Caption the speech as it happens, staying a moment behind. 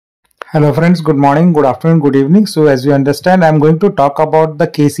Hello friends, good morning, good afternoon, good evening. So as you understand, I'm going to talk about the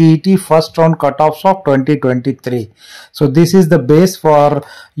KCET first round cutoffs of 2023. So this is the base for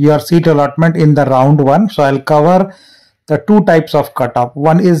your seat allotment in the round 1. So I'll cover the two types of cutoff.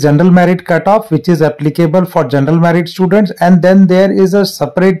 One is general merit cutoff, which is applicable for general merit students, and then there is a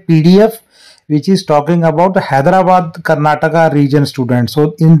separate PDF which is talking about the Hyderabad Karnataka region students.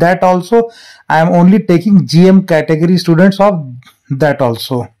 So in that also I am only taking GM category students of that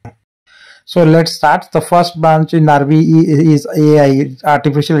also. So let's start. The first branch in RVCE is AI,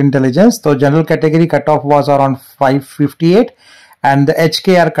 Artificial Intelligence. So general category cutoff was around 558 and the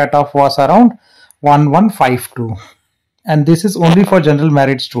HKR cutoff was around 1152. And this is only for general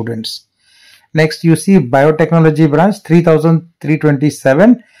merit students. Next you see biotechnology branch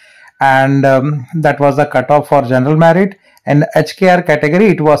 3327 and that was the cutoff for general merit, and HKR category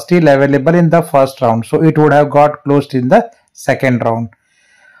it was still available in the first round. So it would have got closed in the second round.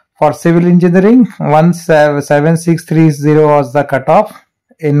 For civil engineering, 17630 was the cutoff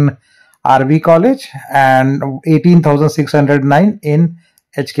in RV college and 18,609 in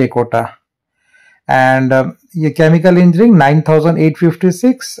HK quota. And chemical engineering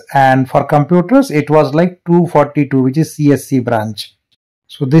 9,856, and for computers it was like 242, which is CSC branch.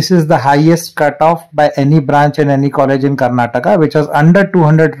 So this is the highest cutoff by any branch in any college in Karnataka, which was under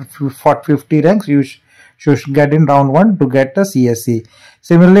 250 ranks. You should get in round 1 to get the CSC.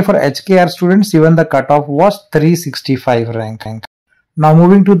 Similarly, for HKR students, even the cutoff was 365 rank. Now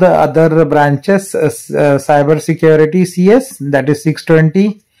moving to the other branches, cyber security CS, that is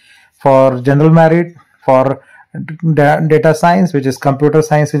 620 for general merit. For data science, which is computer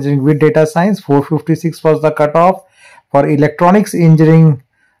science engineering with data science, 456 was the cutoff. For electronics engineering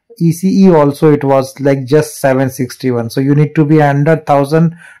ECE also it was like just 761. So you need to be under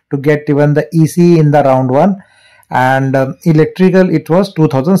 1000 to get even the ECE in the round 1, and electrical it was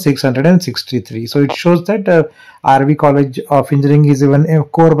 2663. So it shows that RV College of Engineering is even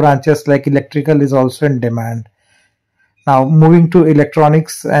core branches like electrical is also in demand. Now moving to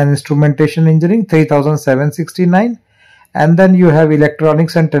electronics and instrumentation engineering 3769, and then you have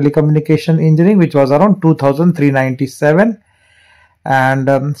electronics and telecommunication engineering which was around 2397,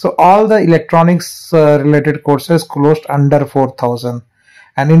 and so all the electronics related courses closed under 4000.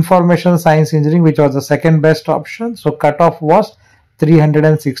 And information science engineering, which was the second best option, so cutoff was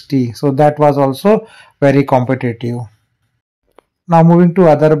 360. So that was also very competitive. Now moving to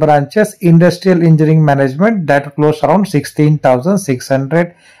other branches, industrial engineering management that closed around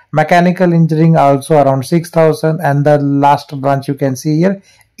 16,600, mechanical engineering also around 6,000, and the last branch you can see here,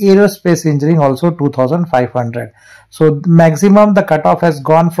 aerospace engineering also 2,500. So maximum the cutoff has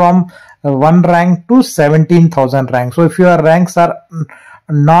gone from 1 rank to 17,000 rank. So if your ranks are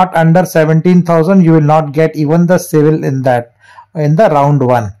not under 17,000, you will not get even the civil in the round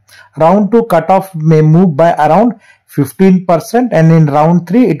 1. Round 2 cutoff may move by around 15%, and in round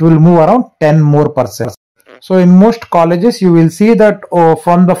 3 it will move around 10 more percent. So in most colleges you will see that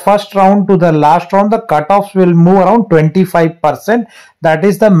from the first round to the last round the cutoffs will move around 25%. That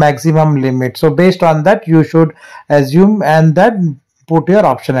is the maximum limit. So based on that you should assume and then put your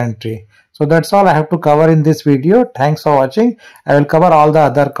option entry. So that's all I have to cover in this video. Thanks for watching. I will cover all the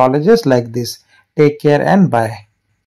other colleges like this. Take care and bye.